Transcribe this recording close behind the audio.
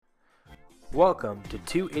Welcome to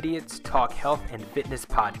Two Idiots Talk Health and Fitness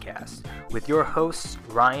Podcast with your hosts,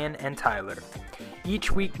 Ryan and Tyler.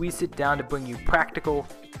 Each week we sit down to bring you practical,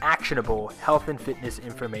 actionable health and fitness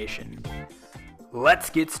information. Let's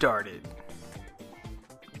get started.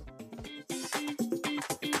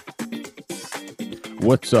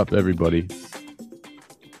 What's up, everybody?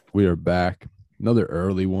 We are back. Another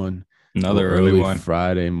early one. Another early one.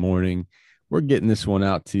 Friday morning. We're getting this one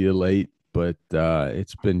out to you late, but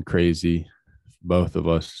it's been crazy. Both of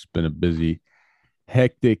us. It's been a busy,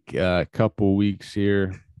 hectic couple weeks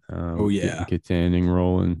here. Getting Getting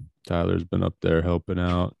rolling. Tyler's been up there helping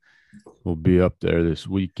out. We'll be up there this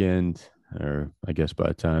weekend, or I guess by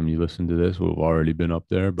the time you listen to this, we'll have already been up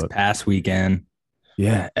there. But past weekend.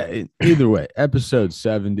 Yeah, either way, episode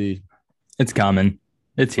 70. It's coming.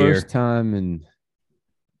 It's First here. time in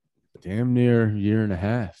damn near year and a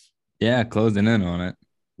half. Yeah, closing in on it.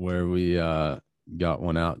 Where we got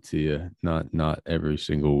one out to you. Not every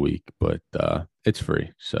single week, but it's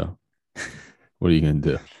free. So what are you gonna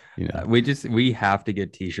do? You know, We have to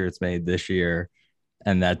get t-shirts made this year,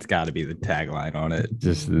 and that's got to be the tagline on it.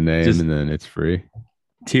 just the name, and then it's free.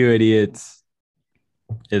 Two idiots.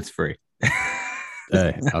 It's free.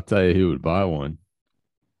 Hey, I'll tell you who would buy one.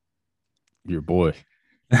 Your boy.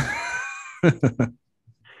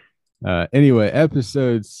 Anyway,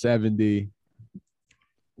 episode 70.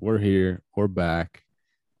 We're here. We're back.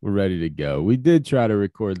 We're ready to go. We did try to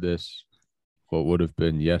record this, what would have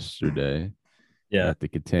been yesterday, at the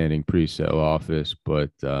Katanning pre-sale office, but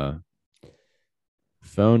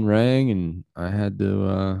phone rang and I had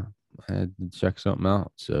to check something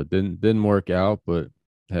out. So it didn't work out, but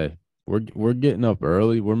hey, we're getting up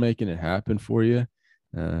early. We're making it happen for you.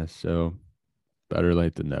 So better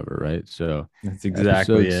late than never, right? So that's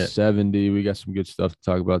exactly episode it. 70. We got some good stuff to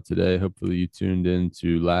talk about today. Hopefully you tuned in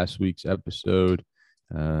to last week's episode.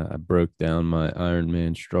 I broke down my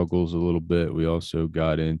Ironman struggles a little bit. We also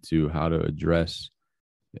got into how to address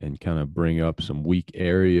and kind of bring up some weak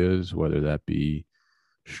areas, whether that be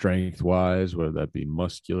strength wise, whether that be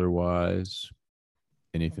muscular wise,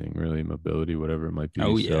 anything really, mobility, whatever it might be.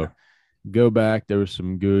 Oh, yeah. So go back. There was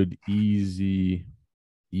some good, easy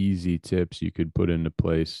tips you could put into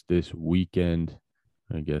place this weekend,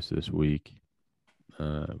 I guess this week,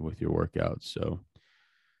 with your workouts. So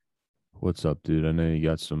what's up, dude? I know you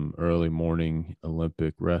got some early morning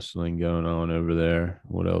Olympic wrestling going on over there.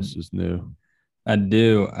 What else is new? I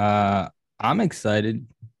do. I'm excited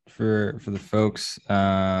for the folks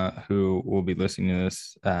who will be listening to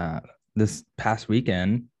this. This past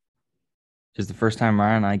weekend is the first time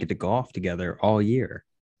Ryan and I get to golf together all year.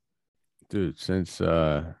 Dude, since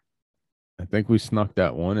I think we snuck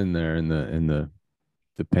that one in there in the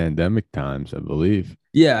pandemic times, I believe.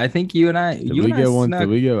 Yeah, I think you and I. Did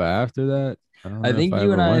we go after that? I think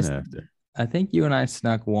you and I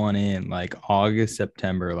snuck one in like August,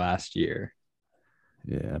 September last year.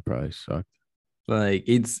 Yeah, I probably sucked. Like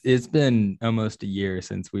it's been almost a year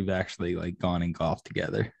since we've actually like gone and golfed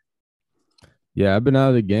together. Yeah, I've been out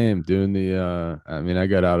of the game doing the I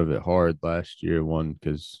got out of it hard last year, one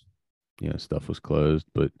because stuff was closed,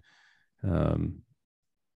 but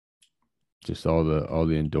just all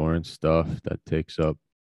the endurance stuff that takes up,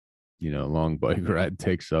 long bike ride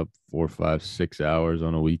takes up 4, 5, 6 hours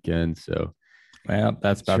on a weekend. So well,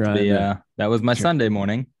 that's about to be that was my Sunday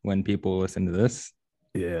morning when people listen to this.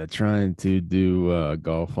 Yeah, trying to do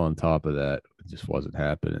golf on top of that, it just wasn't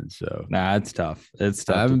happening. So nah, it's tough. It's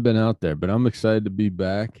tough. I haven't been out there, but I'm excited to be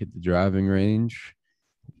back at the driving range.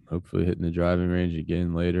 Hopefully hitting the driving range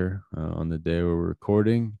again later on the day we're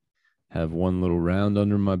recording. Have one little round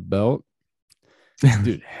under my belt.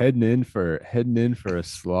 Dude, heading in for a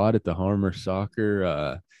slot at the Harmer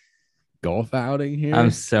Soccer golf outing here.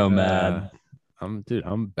 I'm so mad.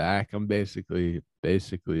 I'm back. I'm basically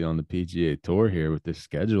on the PGA Tour here with this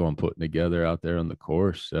schedule I'm putting together out there on the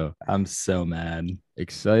course. So I'm so mad.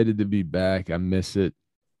 Excited to be back. I miss it.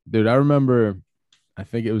 Dude, I remember, I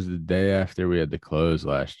think it was the day after we had to close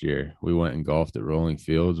last year. We went and golfed at Rolling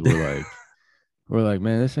Fields. We're like,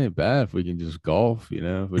 man, this ain't bad if we can just golf,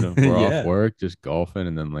 if we're off work, just golfing.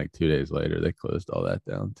 And then like 2 days later, they closed all that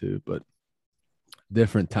down too. But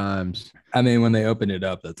different times. I mean, when they opened it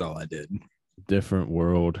up, that's all I did. Different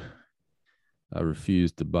world. I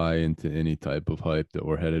refuse to buy into any type of hype that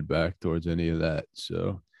we're headed back towards any of that.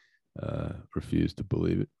 So refuse to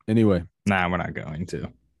believe it. Anyway. Nah, we're not going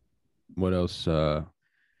to. What else?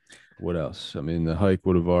 I mean, the hike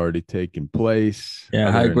would have already taken place.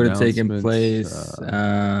 Yeah, hike would have taken place.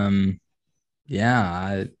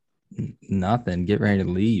 Nothing. Get ready to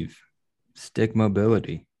leave. Stick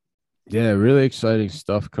mobility. Yeah, really exciting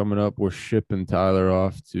stuff coming up. We're shipping Tyler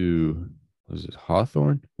off to Was it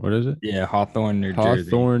Hawthorne? What is it? Yeah, Hawthorne, New Jersey.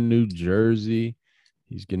 Hawthorne, New Jersey.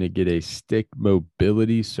 He's going to get a stick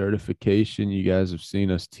mobility certification. You guys have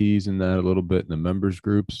seen us teasing that a little bit in the members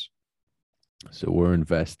groups. So we're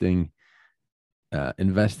investing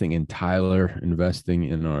in Tyler, investing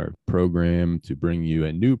in our program to bring you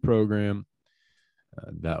a new program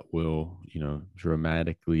that will,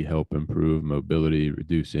 dramatically help improve mobility,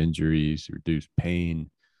 reduce injuries, reduce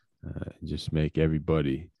pain, and just get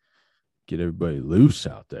everybody loose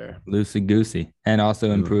out there. Loosey goosey. And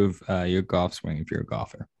also improve your golf swing if you're a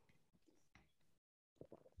golfer.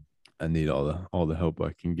 I need all the help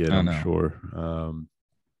I can get, I'm sure.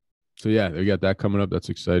 So yeah, they got that coming up. That's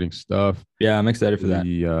exciting stuff. Yeah, I'm excited for that.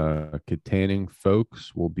 The Katanning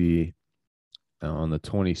folks will be on the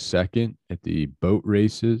 22nd at the boat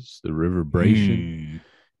races, the River Bration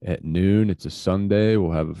at noon. It's a Sunday.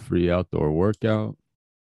 We'll have a free outdoor workout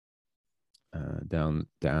down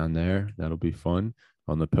there. That'll be fun.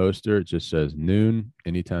 On the poster, it just says noon,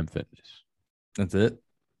 Anytime Fitness. That's it.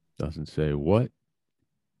 Doesn't say what.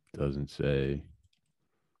 Doesn't say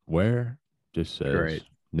where. Just says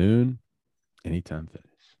noon, Anytime Fitness.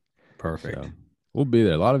 Perfect. So we'll be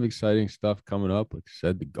there. A lot of exciting stuff coming up. Like I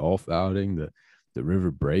said, the golf outing, the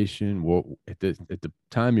River Bration. Well, at the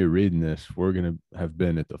time you're reading this, we're gonna have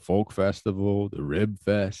been at the Folk Festival, the Rib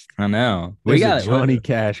Fest. I know. We got a Johnny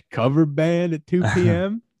Cash cover band at 2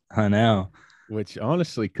 p.m. I know. Which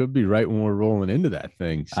honestly could be right when we're rolling into that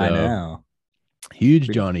thing. So I know. Huge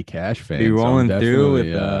Johnny Cash fan. Be rolling through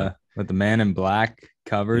with the Man in Black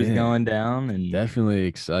covers going down, and definitely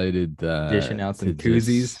excited. Dishing out some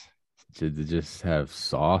koozies. To just have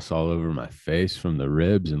sauce all over my face from the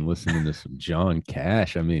ribs and listening to some John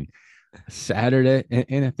Cash. I mean, Saturday,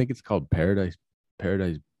 and I think it's called Paradise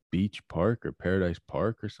Beach Park or Paradise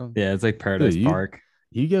Park or something. Yeah, it's like Paradise Park.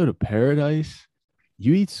 You go to Paradise,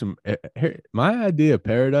 you eat some. My idea of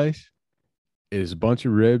Paradise is a bunch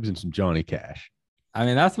of ribs and some Johnny Cash. I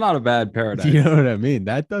mean, that's not a bad paradise. You know what I mean?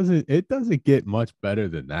 It doesn't get much better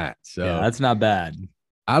than that. So yeah, that's not bad.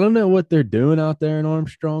 I don't know what they're doing out there in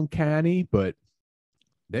Armstrong County, but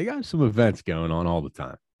they got some events going on all the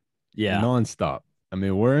time. Yeah. Nonstop. I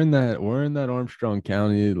mean, we're in that Armstrong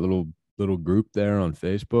County little group there on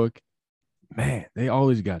Facebook. Man, they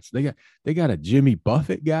always got a Jimmy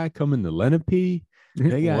Buffett guy coming to Lenape.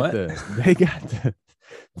 They got the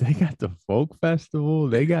Folk Festival.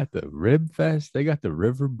 They got the Rib Fest. They got the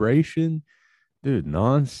River Bration. Dude,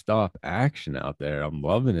 nonstop action out there. I'm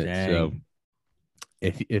loving it. Dang. So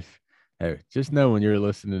if hey, just know when you're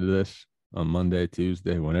listening to this on Monday,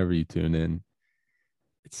 Tuesday, whenever you tune in,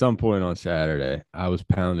 at some point on Saturday, I was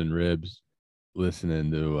pounding ribs, listening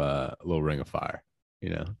to a little Ring of Fire,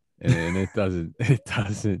 and it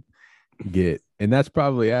doesn't get, and that's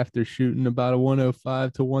probably after shooting about a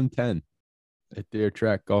 105 to 110 at the Air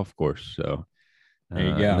Track Golf Course. So there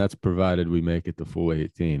you go. And that's provided we make it the full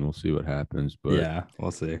 18. We'll see what happens, but yeah, we'll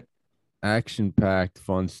see. Action-packed,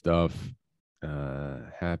 fun stuff.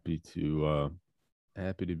 Happy to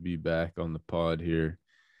be back on the pod here.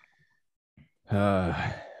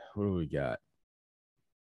 What do we got?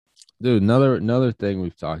 Dude, another thing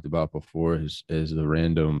we've talked about before is the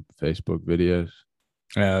random Facebook videos.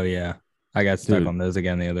 Oh yeah. I got stuck on those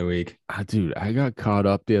again the other week. I got caught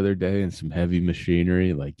up the other day in some heavy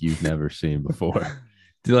machinery like you've never seen before.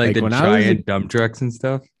 Do like the giant dump trucks and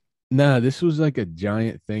stuff? No, this was like a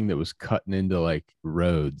giant thing that was cutting into like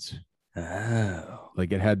roads. Oh.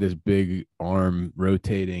 Like it had this big arm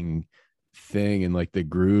rotating thing, and like the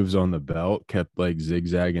grooves on the belt kept like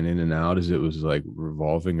zigzagging in and out as it was like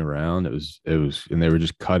revolving around. It was, and they were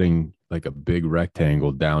just cutting like a big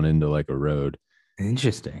rectangle down into like a road.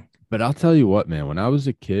 Interesting. But I'll tell you what, man, when I was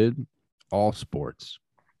a kid, all sports,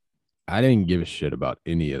 I didn't give a shit about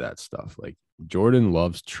any of that stuff. Like Jordan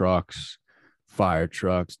loves trucks, fire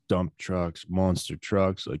trucks, dump trucks, monster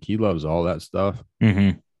trucks. Like he loves all that stuff.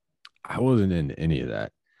 Mm-hmm. I wasn't into any of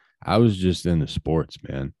that. I was just into sports,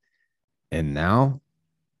 man. And now,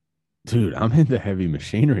 dude, I'm into heavy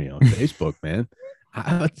machinery on Facebook, man.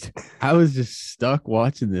 I was just stuck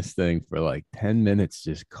watching this thing for like 10 minutes,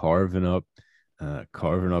 just carving up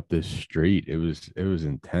this street. It was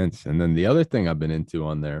intense. And then the other thing I've been into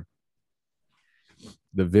on there,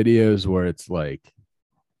 the videos where it's like,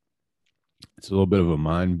 it's a little bit of a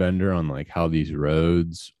mind bender on like how these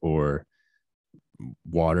roads or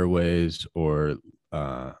waterways or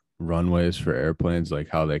runways for airplanes, like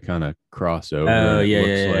how they kind of cross over. Oh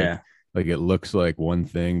yeah. Like it looks like one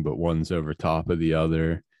thing, but one's over top of the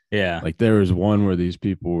other. Yeah. Like there was one where these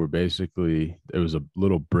people were basically, there was a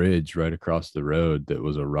little bridge right across the road that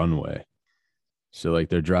was a runway. So like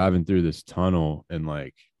they're driving through this tunnel and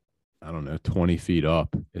like I don't know, 20 feet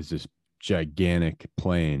up is this gigantic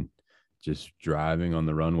plane just driving on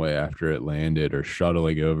the runway after it landed or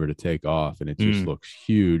shuttling over to take off. And it just looks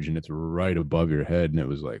huge and it's right above your head. And it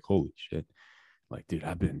was like, holy shit. Like, dude,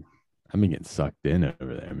 I've been getting sucked in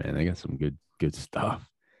over there, man. They got some good stuff.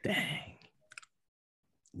 Dang.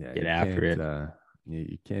 Yeah. Get after it.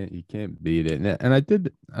 You can't beat it. And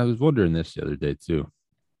I was wondering this the other day too.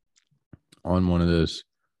 On one of those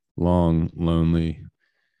long, lonely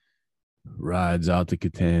rides out to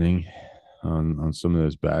Katanning on some of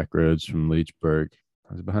those back roads from Leechburg.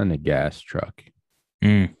 I was behind a gas truck.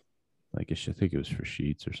 Like I think it was for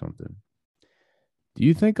Sheets or something. Do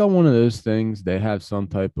you think on one of those things they have some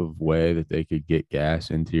type of way that they could get gas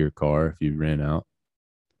into your car if you ran out?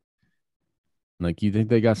 Like, you think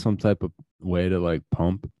they got some type of way to like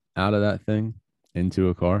pump out of that thing into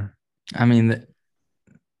a car? I mean,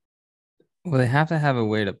 well, they have to have a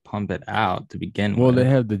way to pump it out to begin Well, with. they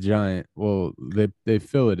have the giant. Well, they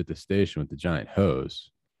fill it at the station with the giant hose.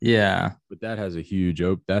 Yeah, but that has a huge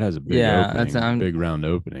that has a big opening, big round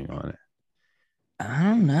opening on it. I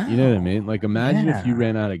don't know. You know what I mean? Like, imagine if you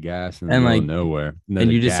ran out of gas in the middle of nowhere,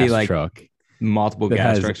 and you just see like truck, multiple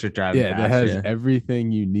gas trucks are driving. Yeah, that has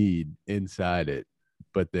everything you need inside it,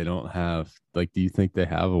 but they don't have. Like, do you think they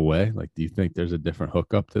have a way? Like, do you think there's a different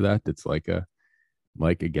hookup to that? That's like a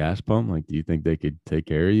gas pump. Like, do you think they could take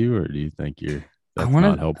care of you, or do you think that's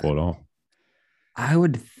not helpful at all? I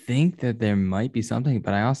would think that there might be something,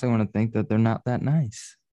 but I also want to think that they're not that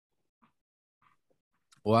nice.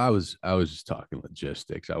 Well, I was just talking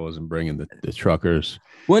logistics. I wasn't bringing the truckers.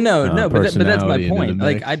 Well, no, but that's my point.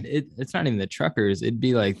 Like, it's not even the truckers. It'd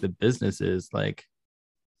be like the businesses. Like,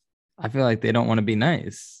 I feel like they don't want to be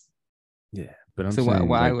nice. Yeah, but I'm saying,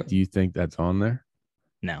 why do you think that's on there?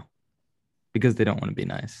 No, because they don't want to be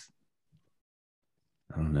nice.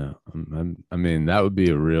 I don't know. I mean, that would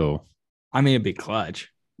be a real. I mean, it'd be clutch.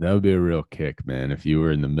 That would be a real kick, man. If you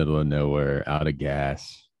were in the middle of nowhere, out of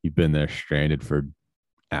gas, you've been there stranded for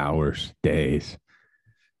hours, days,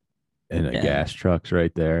 and a gas truck's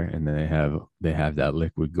right there, and they have that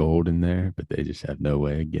liquid gold in there, but they just have no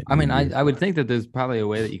way of getting. I mean, I would think that there's probably a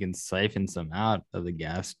way that you can siphon some out of the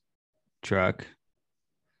gas truck.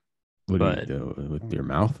 What do you do with your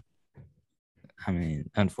mouth? I mean,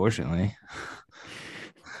 unfortunately.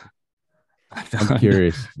 I'm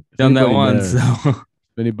curious. Done that once. So.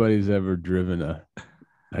 If anybody's ever driven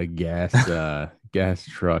a gas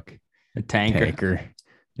truck, a tanker.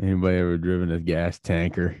 Anybody ever driven a gas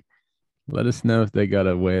tanker? Let us know if they got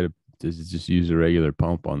a way to just use a regular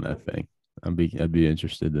pump on that thing. I'd be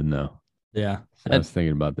interested to know. Yeah, I was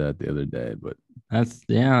thinking about that the other day, but that's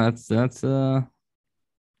an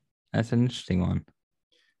interesting one.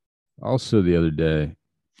 Also, the other day,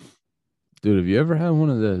 dude, have you ever had one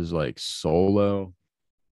of those like solo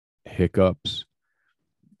hiccups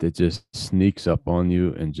that just sneaks up on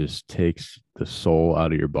you and just takes the soul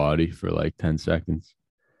out of your body for like 10 seconds?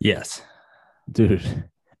 Yes. Dude.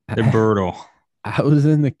 They're brutal. I was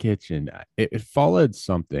in the kitchen. It followed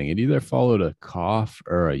something. It either followed a cough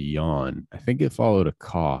or a yawn. I think it followed a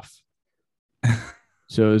cough.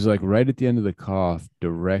 So it was like right at the end of the cough,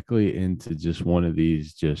 directly into just one of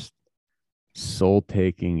these just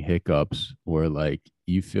soul-taking hiccups where like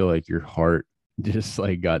you feel like your heart just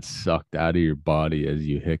like got sucked out of your body as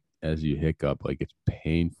you hiccup. Like, it's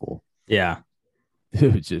painful. Yeah.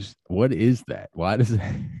 Dude, just what is that? Why does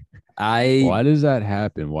that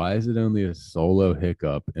happen? Why is it only a solo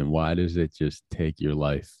hiccup, and why does it just take your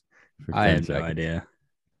life for 10 seconds? No idea.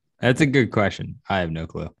 That's a good question. I have no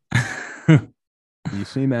clue. You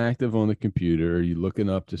seem active on the computer. Are you looking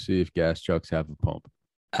up to see if gas trucks have a pump?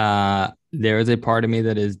 There is a part of me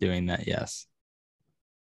that is doing that, yes.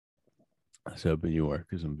 I was hoping you were,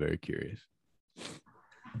 because I'm very curious.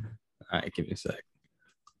 All right, give me a sec.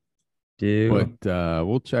 But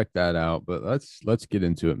we'll check that out. But let's get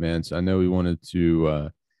into it, man. So I know we wanted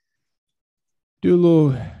to do a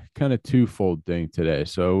little kind of twofold thing today.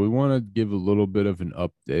 So we want to give a little bit of an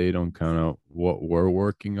update on kind of what we're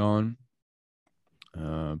working on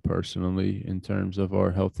personally in terms of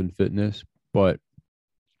our health and fitness, but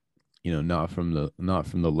not from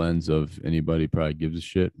the lens of anybody probably gives a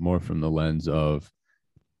shit, more from the lens of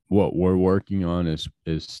what we're working on is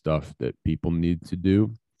stuff that people need to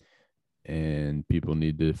do and people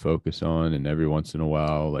need to focus on, and every once in a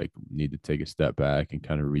while like need to take a step back and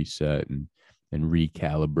kind of reset and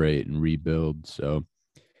recalibrate and rebuild. So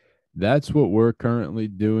that's what we're currently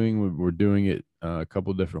doing. We're doing it a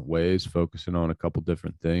couple different ways, focusing on a couple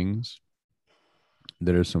different things.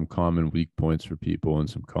 There are some common weak points for people and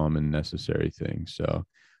some common necessary things. So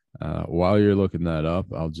while you're looking that up,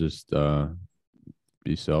 I'll just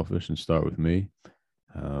be selfish and start with me.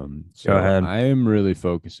 Go So ahead. I am really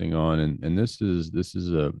focusing on, and this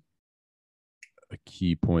is a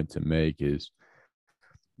key point to make is,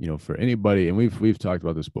 for anybody, and we've talked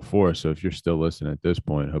about this before. So if you're still listening at this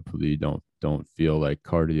point, hopefully you don't feel like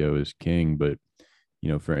cardio is king. But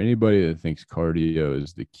for anybody that thinks cardio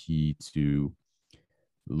is the key to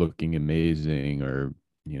looking amazing, or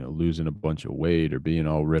losing a bunch of weight or being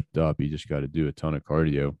all ripped up, you just got to do a ton of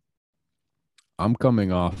cardio. I'm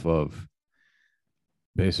coming off of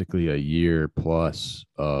basically a year plus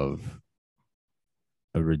of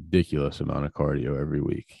a ridiculous amount of cardio every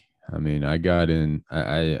week. I mean, I got in,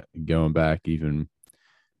 I going back even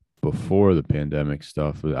before the pandemic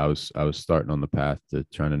stuff, I was starting on the path to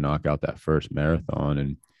trying to knock out that first marathon.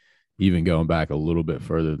 And even going back a little bit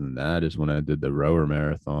further than that is when I did the rower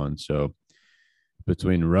marathon. So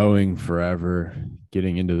between rowing forever,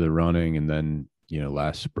 getting into the running, and then,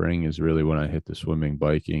 last spring is really when I hit the swimming,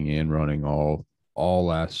 biking, and running all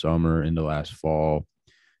last summer into last fall.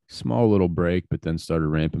 Small little break, but then started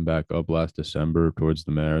ramping back up last December towards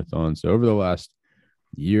the marathon. So over the last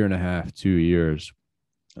year and a half, 2 years,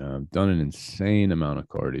 done an insane amount of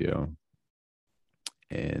cardio.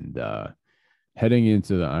 And heading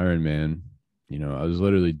into the Ironman, I was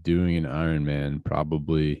literally doing an Ironman,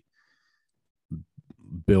 probably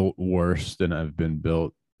built worse than I've been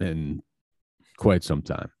built in quite some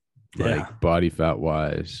time. Yeah. Like body fat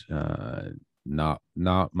wise, not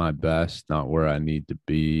my best, not where I need to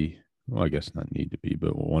be. Well, I guess not need to be,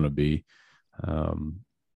 but want to be.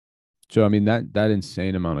 So I mean, that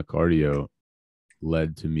insane amount of cardio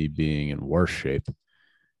led to me being in worse shape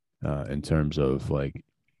in terms of like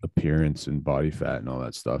appearance and body fat and all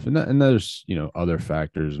that stuff. And there's other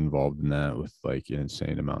factors involved in that, with like an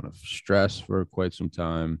insane amount of stress for quite some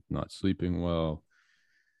time, not sleeping well,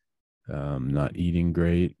 not eating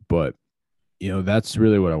great. But that's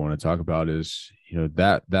really what I want to talk about is,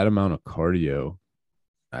 that amount of cardio,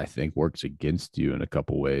 I think, works against you in a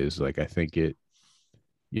couple ways. Like I think it,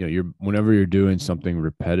 whenever you're doing something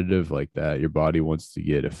repetitive like that, your body wants to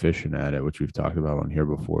get efficient at it, which we've talked about on here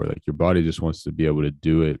before. Like your body just wants to be able to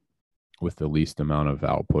do it with the least amount of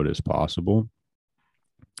output as possible.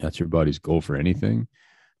 That's your body's goal for anything.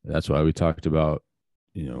 That's why we talked about,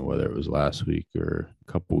 whether it was last week or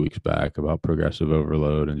a couple weeks back, about progressive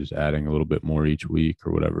overload and just adding a little bit more each week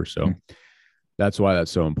or whatever. So that's why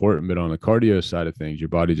that's so important. But on the cardio side of things, your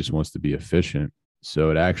body just wants to be efficient.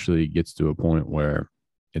 So it actually gets to a point where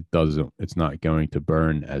it's not going to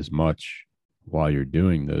burn as much while you're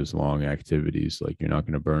doing those long activities. Like you're not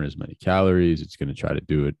going to burn as many calories. It's going to try to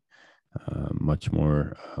do it much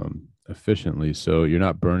more efficiently. So you're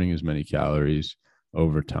not burning as many calories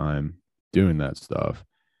over time doing that stuff,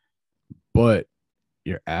 but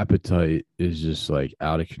your appetite is just like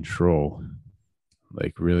out of control.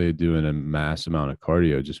 Like really doing a mass amount of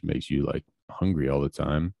cardio just makes you like hungry all the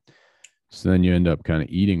time. So then you end up kind of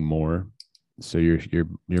eating more. So your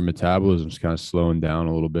metabolism is kind of slowing down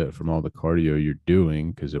a little bit from all the cardio you're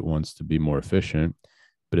doing because it wants to be more efficient.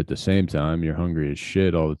 But at the same time, you're hungry as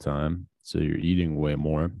shit all the time. So you're eating way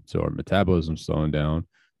more. So our metabolism's slowing down,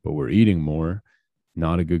 but we're eating more.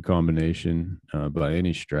 Not a good combination by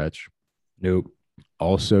any stretch. Nope.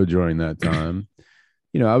 Also during that time,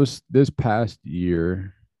 I was this past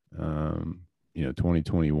year,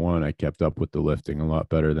 2021, I kept up with the lifting a lot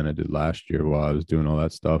better than I did last year while I was doing all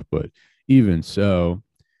that stuff. But even so,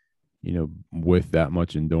 with that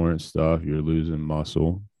much endurance stuff, you're losing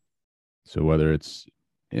muscle. So whether it's,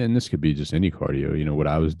 and this could be just any cardio, what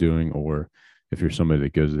I was doing, or if you're somebody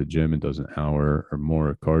that goes to the gym and does an hour or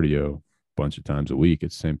more cardio a bunch of times a week,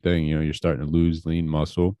 it's the same thing. You're starting to lose lean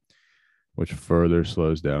muscle, which further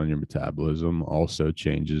slows down your metabolism, also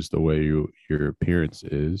changes the way your appearance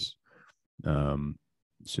is.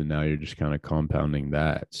 So now you're just kind of compounding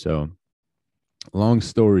that. So long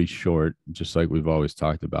story short, just like we've always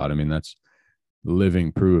talked about, I mean, that's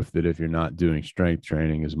living proof that if you're not doing strength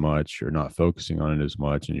training as much or not focusing on it as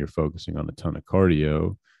much, and you're focusing on a ton of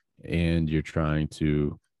cardio and you're trying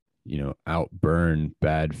to, outburn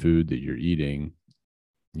bad food that you're eating,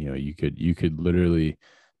 you could literally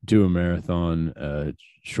do a marathon, a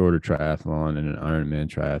shorter triathlon, and an Ironman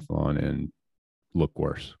triathlon and look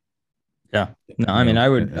worse. Yeah. No, I mean, I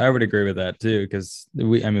would agree with that too, because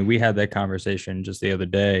we had that conversation just the other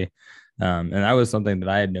day. And that was something that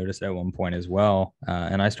I had noticed at one point as well.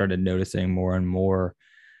 And I started noticing more and more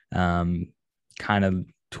kind of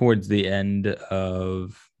towards the end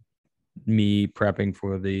of me prepping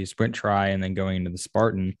for the sprint tri and then going into the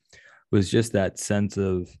Spartan, was just that sense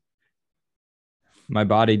of my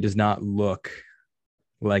body does not look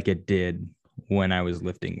like it did when I was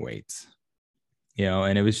lifting weights.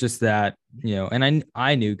 and it was just that, and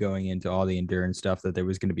I knew going into all the endurance stuff that there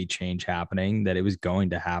was going to be change happening, that it was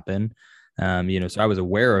going to happen. So I was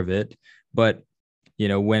aware of it, but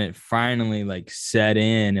when it finally like set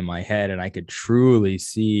in my head and I could truly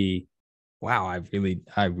see, wow,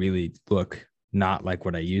 I really look not like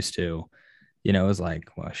what I used to, it was like,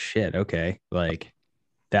 well, shit. Okay. Like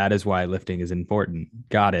that is why lifting is important.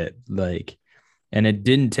 Got it. Like, and it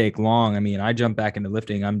didn't take long. I mean, I jumped back into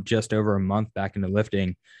lifting. I'm just over a month back into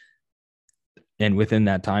lifting. And within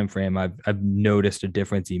that time frame, I've noticed a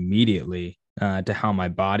difference immediately to how my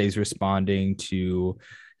body's responding, to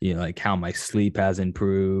like how my sleep has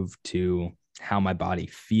improved, to how my body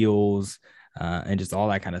feels, and just all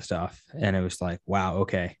that kind of stuff. And it was like, wow,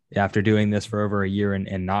 okay. After doing this for over a year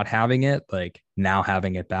and not having it, like now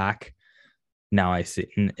having it back, now I see.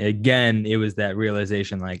 And again, it was that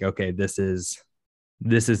realization, like, okay, this is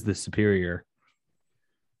the superior.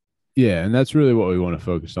 Yeah, and that's really what we want to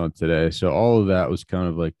focus on today. So all of that was kind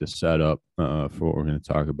of like the setup for what we're going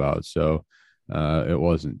to talk about. So it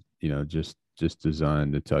wasn't, just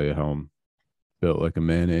designed to tell you how I'm built like a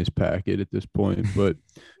mayonnaise packet at this point. But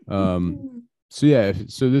so yeah,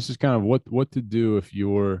 so this is kind of what to do if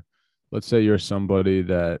let's say you're somebody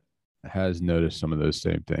that has noticed some of those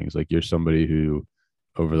same things. Like you're somebody who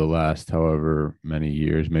over the last however many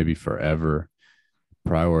years, maybe forever,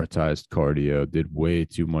 prioritized cardio, did way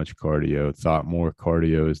too much cardio, thought more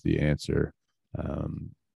cardio is the answer,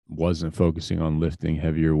 wasn't focusing on lifting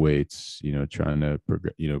heavier weights, trying to,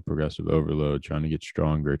 progressive overload, trying to get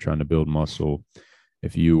stronger, trying to build muscle.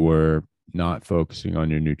 If you were not focusing on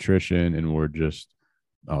your nutrition and were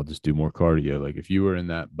I'll just do more cardio. Like if you were in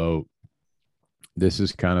that boat, this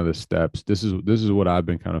is kind of the steps. This is what I've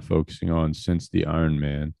been kind of focusing on since the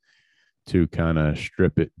Ironman, to kind of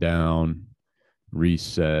strip it down,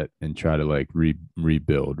 reset, and try to like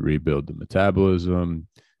rebuild the metabolism,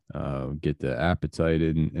 get the appetite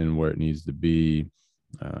in where it needs to be,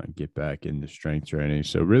 get back into strength training.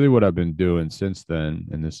 So really what I've been doing since then,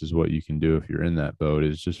 and this is what you can do if you're in that boat,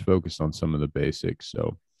 is just focus on some of the basics.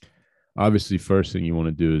 So obviously first thing you want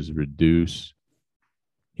to do is reduce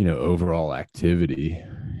overall activity,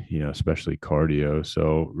 especially cardio.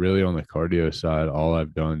 So really on the cardio side, all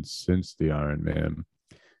I've done since the Ironman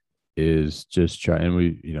is just try,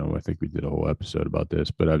 and I think we did a whole episode about this,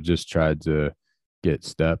 but I've just tried to get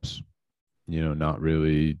steps, not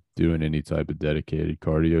really doing any type of dedicated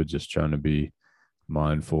cardio, just trying to be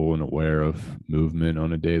mindful and aware of movement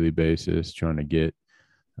on a daily basis, trying to get,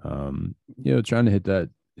 trying to hit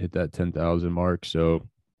that 10,000 mark. So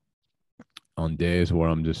on days where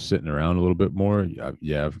I'm just sitting around a little bit more,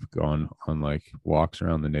 I've gone on like walks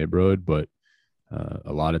around the neighborhood, but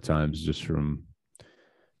a lot of times just from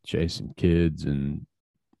chasing kids and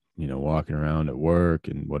walking around at work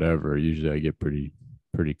and whatever, usually I get pretty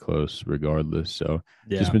close regardless. So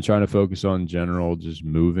just been trying to focus on general, just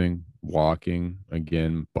moving, walking.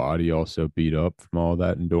 Again, body also beat up from all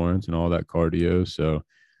that endurance and all that cardio, so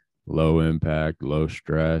low impact, low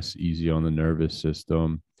stress, easy on the nervous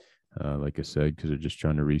system, like I said, because they're just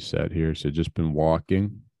trying to reset here. So just been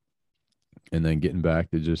walking and then getting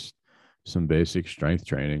back to just some basic strength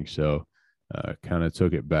training. So kind of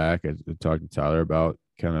took it back. I talked to Tyler about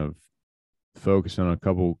kind of focusing on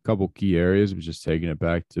a couple key areas, but just taking it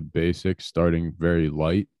back to basics, starting very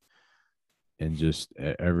light, and just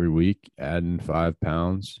every week adding 5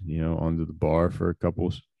 pounds, onto the bar for a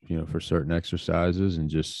couple, for certain exercises, and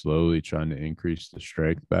just slowly trying to increase the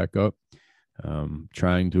strength back up.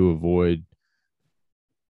 Trying to avoid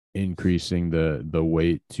increasing the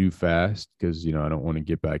weight too fast, because I don't want to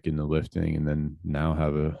get back into lifting and then now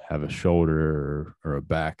have a shoulder or a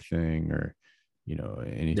back thing or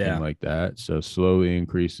anything like that. So slowly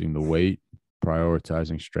increasing the weight,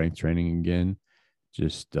 prioritizing strength training again,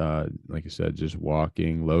 just like I said, just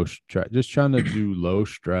walking, just trying to do low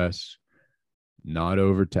stress, not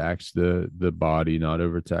overtax the body, not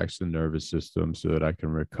overtax the nervous system, so that I can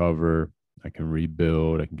recover, I can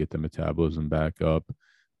rebuild, I can get the metabolism back up.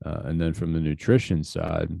 And then from the nutrition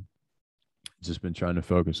side, just been trying to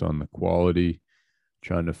focus on the quality,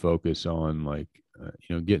 trying to focus on like,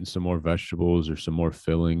 getting some more vegetables or some more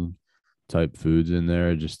filling type foods in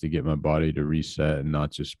there, just to get my body to reset and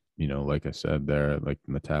not just, like I said there, like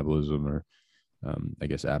metabolism or I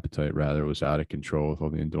guess appetite rather was out of control with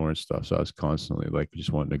all the endurance stuff. So I was constantly like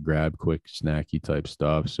just wanting to grab quick snacky type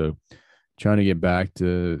stuff. So trying to get back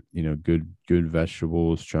to, good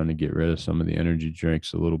vegetables, trying to get rid of some of the energy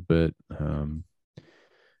drinks a little bit,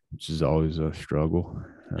 which is always a struggle.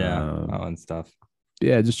 And stuff.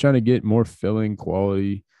 Yeah, just trying to get more filling,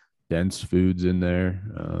 quality, dense foods in there.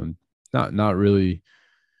 Not really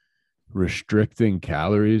restricting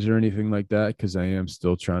calories or anything like that, because I am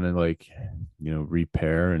still trying to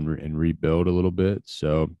repair and rebuild a little bit.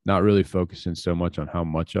 So not really focusing so much on how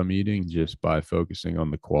much I'm eating, just by focusing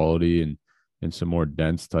on the quality and some more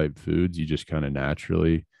dense type foods, you just kind of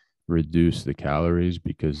naturally reduce the calories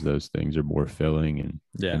because those things are more filling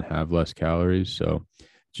and have less calories. So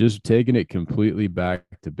just taking it completely back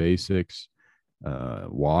to basics,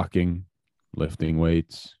 walking, lifting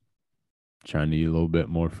weights, trying to eat a little bit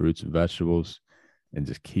more fruits and vegetables, and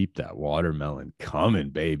just keep that watermelon coming,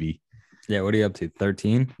 baby. Yeah. What are you up to?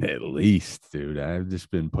 13? At least, dude. I've just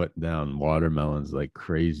been putting down watermelons like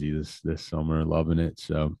crazy this summer, loving it.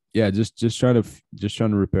 So yeah, just trying to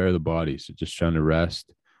repair the body. So just trying to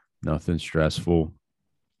rest, nothing stressful,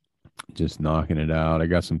 just knocking it out. I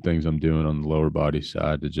got some things I'm doing on the lower body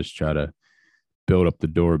side to just try to build up the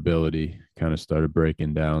durability. Kind of started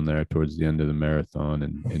breaking down there towards the end of the marathon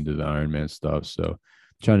and into the Ironman stuff. So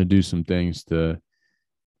trying to do some things to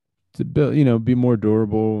build, be more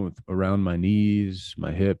durable around my knees,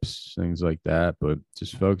 my hips, things like that. But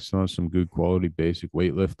just focus on some good quality basic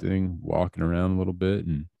weightlifting, walking around a little bit,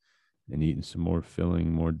 and eating some more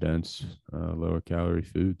filling, more dense, lower calorie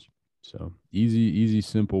foods. So easy,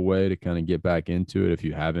 simple way to kind of get back into it if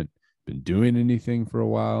you haven't been doing anything for a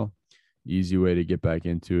while. Easy way to get back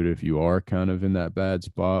into it if you are kind of in that bad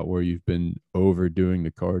spot where you've been overdoing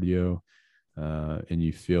the cardio, and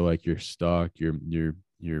you feel like you're stuck,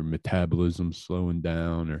 your metabolism slowing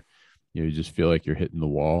down, or you just feel like you're hitting the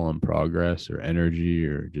wall on progress or energy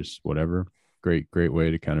or just whatever. Great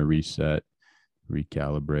way to kind of reset,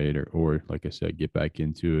 recalibrate, or like I said, get back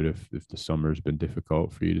into it if the summer's been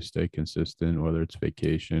difficult for you to stay consistent, whether it's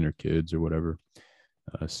vacation or kids or whatever.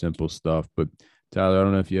 Simple stuff. But Tyler, I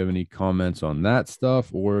don't know if you have any comments on that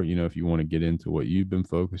stuff, or if you want to get into what you've been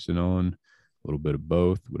focusing on, a little bit of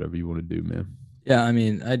both, whatever you want to do, man. Yeah, I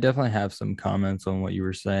mean, I definitely have some comments on what you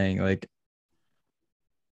were saying. Like,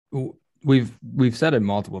 we've said it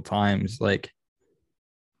multiple times. Like,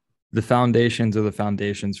 the foundations are the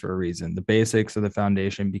foundations for a reason. The basics are the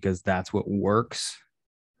foundation because that's what works.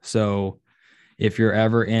 So, if you're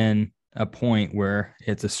ever in a point where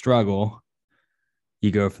it's a struggle,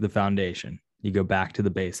 you go for the foundation. You go back to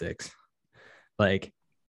the basics. Like,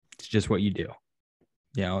 it's just what you do.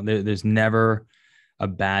 There's never a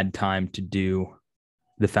bad time to do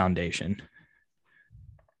the foundation.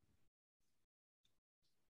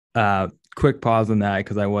 Quick pause on that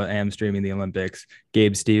because I am streaming the Olympics.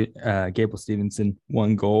 Gable Stevenson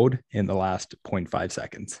won gold in the last 0.5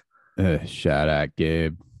 seconds. Shout out,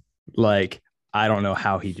 Gabe. Like, I don't know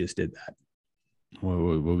how he just did that.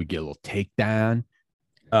 Will we get a little takedown?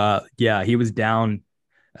 Yeah, he was down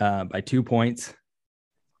by 2 points.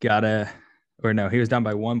 He was down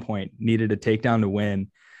by 1 point, needed a takedown to win.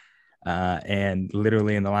 And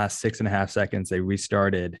literally in the last 6.5 seconds, they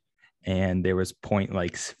restarted and there was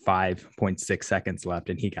 5.6 seconds left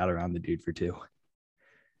and he got around the dude for 2.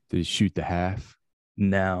 Did he shoot the half?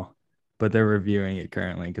 No, but they're reviewing it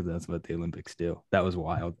currently because that's what the Olympics do. That was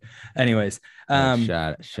wild. Anyways,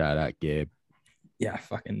 shout out, Gabe. Yeah,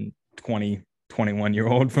 fucking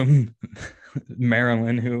 21-year-old from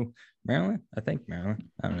Maryland. I think Maryland.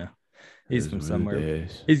 I don't know. He's from somewhere.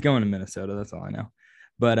 He's going to Minnesota. That's all I know.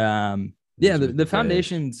 But yeah, the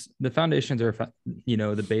foundations are,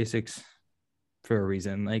 the basics for a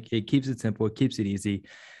reason. Like, it keeps it simple, it keeps it easy,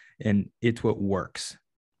 and it's what works.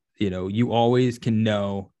 You always can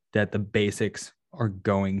know that the basics are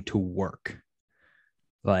going to work.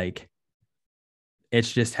 Like,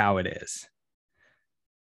 it's just how it is.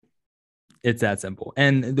 It's that simple.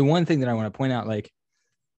 And the one thing that I want to point out,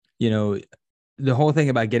 the whole thing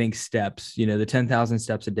about getting steps, the 10,000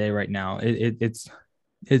 steps a day right now,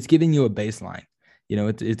 it's giving you a baseline.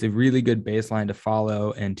 It's a really good baseline to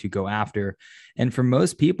follow and to go after. And for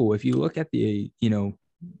most people, if you look at the,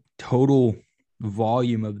 total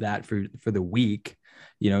volume of that for the week,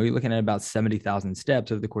 you're looking at about 70,000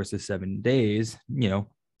 steps over the course of 7 days,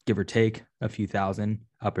 give or take a few thousand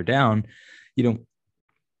up or down.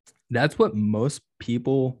 That's what most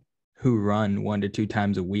people who run 1 to 2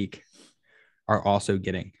 times a week are also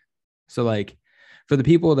getting. So for the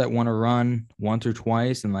people that want to run once or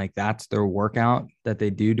twice and that's their workout that they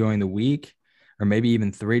do during the week, or maybe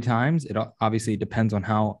even 3 times, it obviously depends on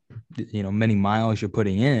how many miles you're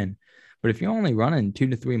putting in. But if you're only running 2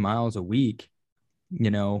 to 3 miles a week,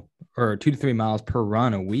 or 2 to 3 miles per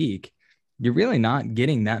run a week, you're really not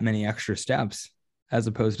getting that many extra steps as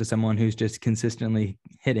opposed to someone who's just consistently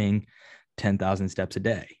hitting 10,000 steps a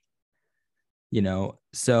day.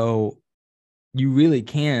 So you really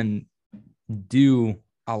can do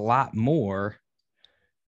a lot more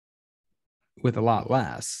with a lot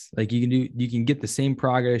less. Like you can get the same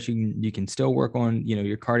progress. You can still work on,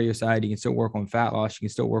 your cardio side. You can still work on fat loss. You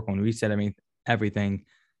can still work on reset. I mean, everything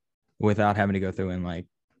without having to go through and like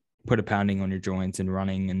put a pounding on your joints and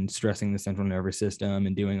running and stressing the central nervous system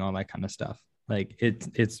and doing all that kind of stuff. Like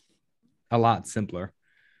it's a lot simpler.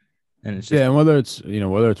 And it's just, and whether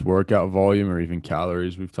it's workout volume or even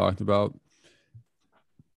calories we've talked about,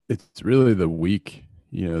 it's really the week,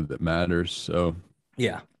 that matters. So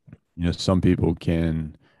yeah. Some people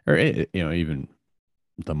can, or even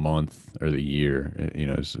the month or the year,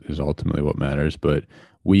 is ultimately what matters. But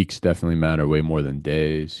weeks definitely matter way more than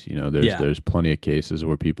days. There's plenty of cases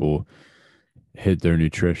where people hit their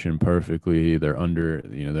nutrition perfectly. They're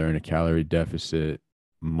they're in a calorie deficit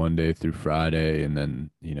Monday through Friday, and then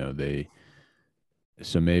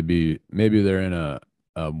so maybe they're in a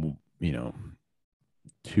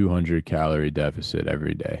 200 calorie deficit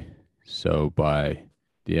every day. So by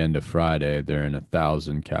the end of Friday, they're in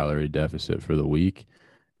 1,000 calorie deficit for the week,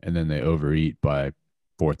 and then they overeat by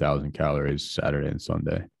 4,000 calories Saturday and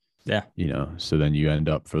Sunday. Yeah. So then you end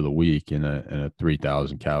up for the week in a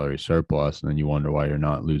 3,000 calorie surplus, and then you wonder why you're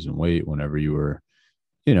not losing weight whenever you were,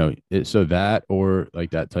 so that, or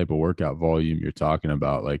like that type of workout volume you're talking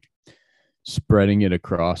about, like spreading it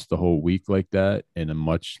across the whole week like that in a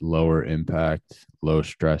much lower impact, low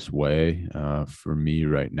stress way, for me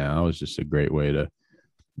right now is just a great way to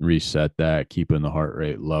reset that, keeping the heart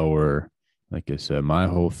rate lower. Like I said, my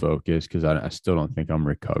whole focus, because I still don't think I'm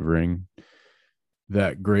recovering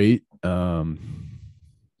that great. I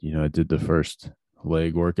did the first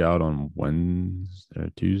leg workout on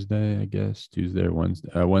Tuesday, I guess. Tuesday or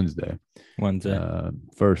Wednesday.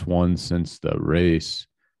 First one since the race.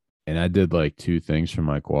 And I did like 2 things for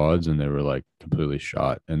my quads, and they were like completely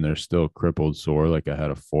shot, and they're still crippled sore. Like I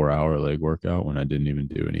had a 4-hour leg workout when I didn't even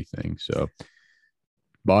do anything. So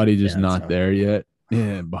body just not there yet.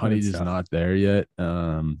 Yeah, body just not there yet,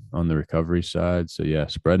 on the recovery side. So yeah,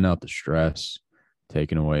 spreading out the stress,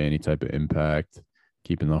 taking away any type of impact,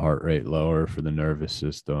 keeping the heart rate lower for the nervous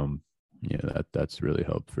system. Yeah, that's really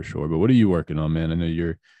helped for sure. But what are you working on, man? I know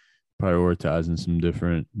you're prioritizing some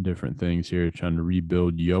different things here, trying to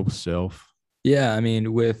rebuild yourself. Yeah, I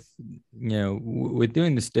mean, with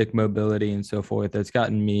doing the stick mobility and so forth, that's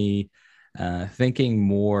gotten me thinking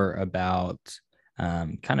more about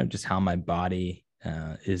kind of just how my body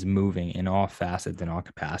is moving in all facets and all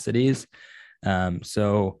capacities.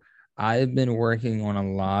 So I've been working on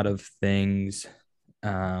a lot of things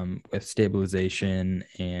with stabilization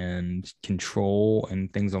and control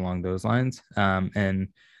and things along those lines. And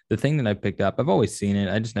the thing that I picked up, I've always seen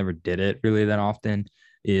it, I just never did it really that often,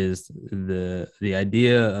 is the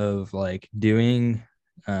idea of like doing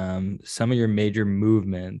some of your major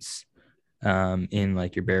movements in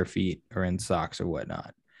like your bare feet or in socks or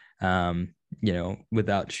whatnot,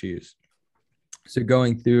 without shoes. So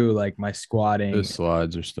going through like my squatting. The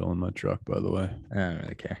slides are still in my truck, by the way. I don't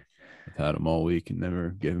really care. I've had them all week and never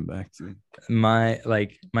given back to me. My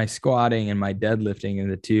squatting and my deadlifting are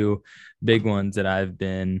the 2 big ones that I've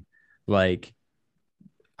been like,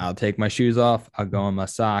 I'll take my shoes off, I'll go in my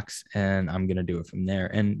socks, and I'm going to do it from there.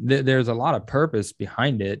 And there's a lot of purpose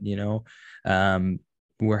behind it.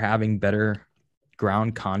 We're having better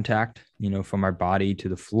ground contact, from our body to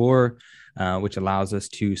the floor, which allows us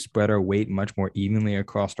to spread our weight much more evenly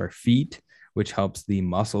across our feet, which helps the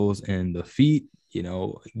muscles in the feet,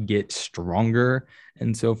 get stronger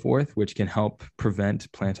and so forth, which can help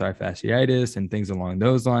prevent plantar fasciitis and things along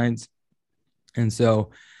those lines. And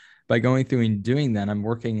so by going through and doing that, I'm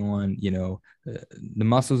working on, the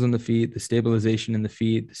muscles in the feet, the stabilization in the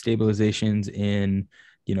feet, the stabilizations in,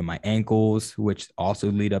 my ankles, which also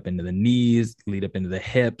lead up into the knees, lead up into the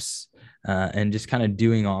hips, and just kind of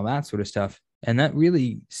doing all that sort of stuff. And that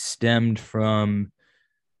really stemmed from,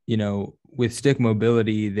 with stick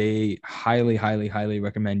mobility, they highly, highly, highly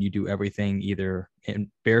recommend you do everything either in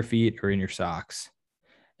bare feet or in your socks.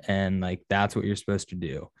 And like, that's what you're supposed to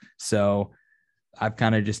do. So I've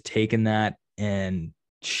kind of just taken that and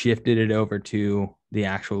shifted it over to the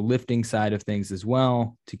actual lifting side of things as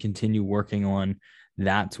well, to continue working on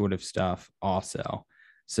that sort of stuff also.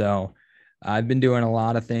 So I've been doing a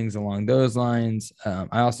lot of things along those lines.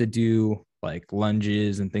 I also do like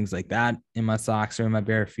lunges and things like that in my socks or in my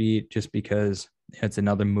bare feet, just because it's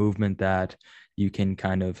another movement that you can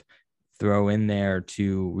kind of throw in there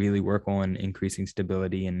to really work on increasing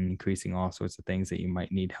stability and increasing all sorts of things that you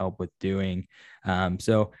might need help with doing.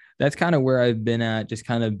 So that's kind of where I've been at, just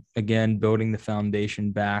kind of, again, building the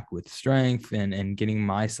foundation back with strength and getting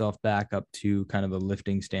myself back up to kind of a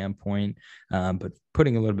lifting standpoint, but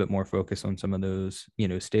putting a little bit more focus on some of those,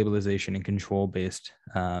 stabilization and control based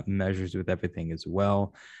measures with everything as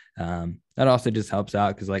well. That also just helps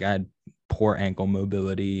out because like I had poor ankle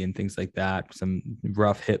mobility and things like that, some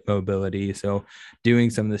rough hip mobility. So doing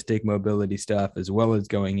some of the stick mobility stuff, as well as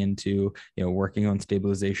going into, working on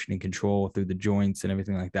stabilization and control through the joints and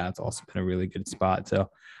everything like that, it's also been a really good spot. So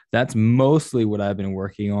that's mostly what I've been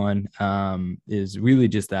working on, is really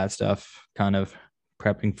just that stuff, kind of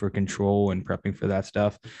prepping for control and prepping for that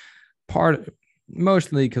stuff.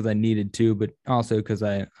 Mostly because I needed to, but also because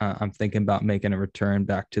I'm thinking about making a return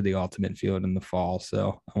back to the ultimate field in the fall.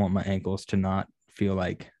 So I want my ankles to not feel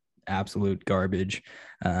like absolute garbage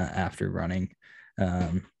after running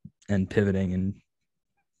and pivoting and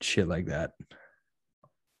shit like that.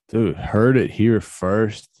 Dude, heard it here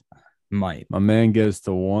first. My man goes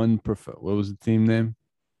to what was the team name?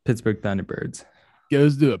 Pittsburgh Thunderbirds.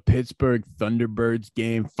 Goes to a Pittsburgh Thunderbirds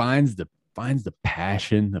game, finds the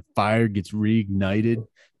passion, the fire gets reignited.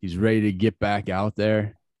 He's ready to get back out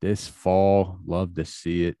there this fall. Love to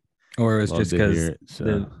see it. Or it was just because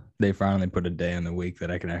they finally put a day in the week that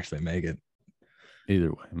I can actually make it. Either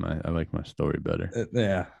way, I like my story better.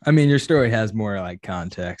 Yeah. I mean, your story has more like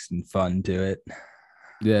context and fun to it.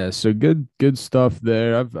 Yeah, so good stuff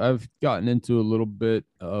there. I've gotten into a little bit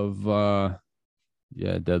of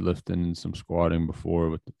deadlifting and some squatting before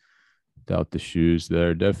without the shoes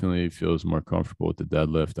there. Definitely feels more comfortable with the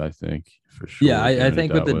deadlift, I think, for sure. Yeah, I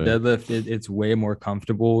think with the deadlift, it's way more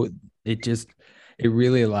comfortable. It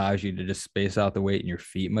really allows you to just space out the weight in your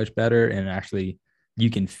feet much better, and actually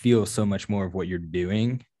you can feel so much more of what you're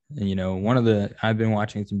doing. And I've been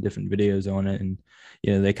watching some different videos on it, and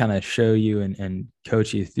they kind of show you and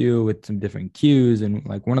coach you through with some different cues. And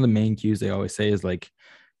like one of the main cues they always say is like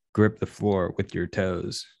grip the floor with your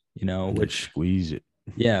toes, which squeeze it.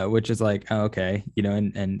 Yeah, which is like, oh, okay,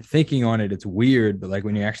 and thinking on it, it's weird, but like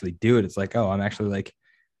when you actually do it, it's like, oh, I'm actually like,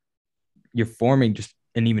 you're forming just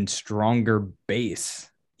an even stronger base,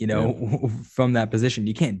 from that position.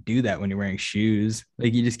 You can't do that when you're wearing shoes.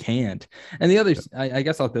 Like you just can't. And the other, I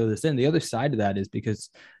guess I'll throw this in. The other side of that is because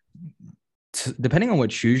depending on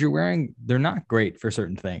what shoes you're wearing, they're not great for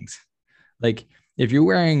certain things. Like if you're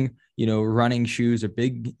wearing, running shoes or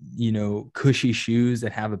big, cushy shoes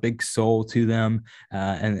that have a big sole to them,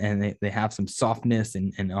 and they have some softness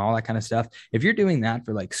and all that kind of stuff. If you're doing that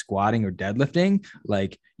for like squatting or deadlifting,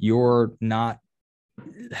 like you're not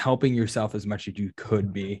helping yourself as much as you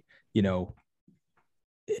could be,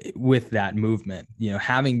 with that movement.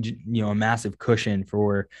 Having, a massive cushion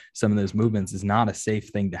for some of those movements is not a safe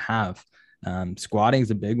thing to have. Squatting is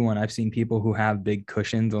a big one. I've seen people who have big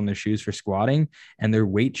cushions on their shoes for squatting and their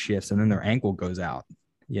weight shifts and then their ankle goes out,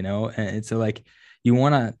 and so like you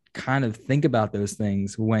want to kind of think about those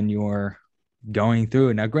things when you're going through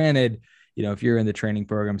it. Now, granted, if you're in the training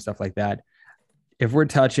program, stuff like that, if we're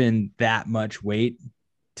touching that much weight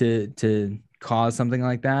to cause something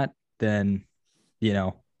like that, then,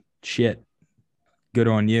 shit, good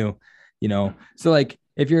on you, so like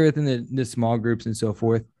if you're within the small groups and so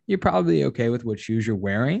forth, you're probably okay with what shoes you're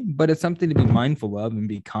wearing, but it's something to be mindful of and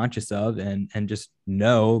be conscious of and just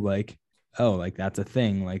know like, oh, like that's a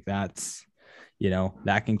thing. Like that's,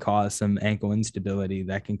 that can cause some ankle instability.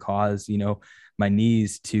 That can cause, my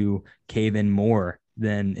knees to cave in more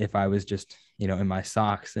than if I was just, in my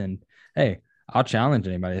socks. And hey, I'll challenge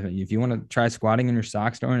anybody. If you want to try squatting in your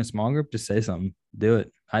socks during a small group, just say something. Do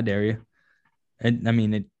it. I dare you. And I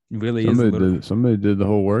mean, it really somebody did the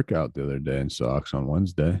whole workout the other day in socks on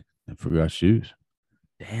Wednesday and forgot shoes.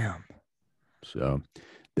 Damn. So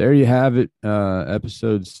there you have it.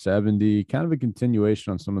 Episode 70, kind of a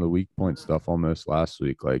continuation on some of the weak point stuff almost last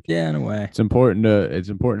week. Like, yeah, in a way, it's important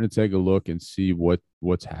to take a look and see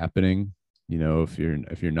what's happening. If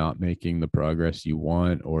you're not making the progress you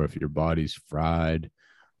want, or if your body's fried,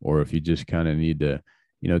 or if you just kind of need to,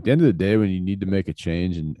 at the end of the day, when you need to make a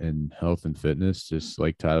change in health and fitness, just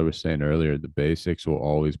like Tyler was saying earlier, the basics will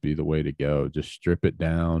always be the way to go. Just strip it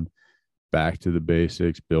down, back to the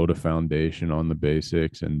basics, build a foundation on the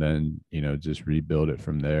basics, and then, just rebuild it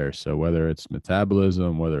from there. So whether it's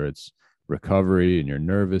metabolism, whether it's recovery in your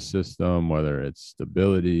nervous system, whether it's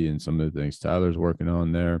stability and some of the things Tyler's working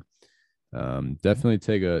on there, definitely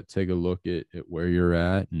take a look at where you're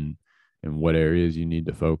at and what areas you need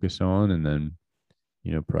to focus on, and then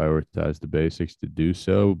prioritize the basics to do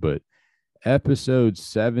so. But Episode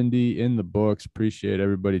 70 in the books. Appreciate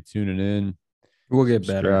everybody tuning in. We'll get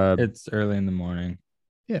better. Subscribe. It's early in the morning.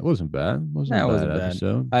 Yeah, it wasn't bad. It wasn't a bad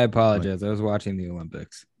episode. I apologize. I was watching the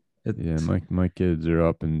Olympics. Yeah, my kids are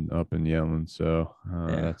up and yelling, so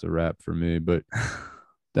that's a wrap for me. But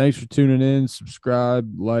thanks for tuning in.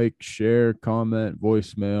 Subscribe, like, share, comment,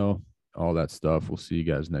 voicemail, all that stuff. We'll see you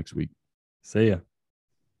guys next week. See ya.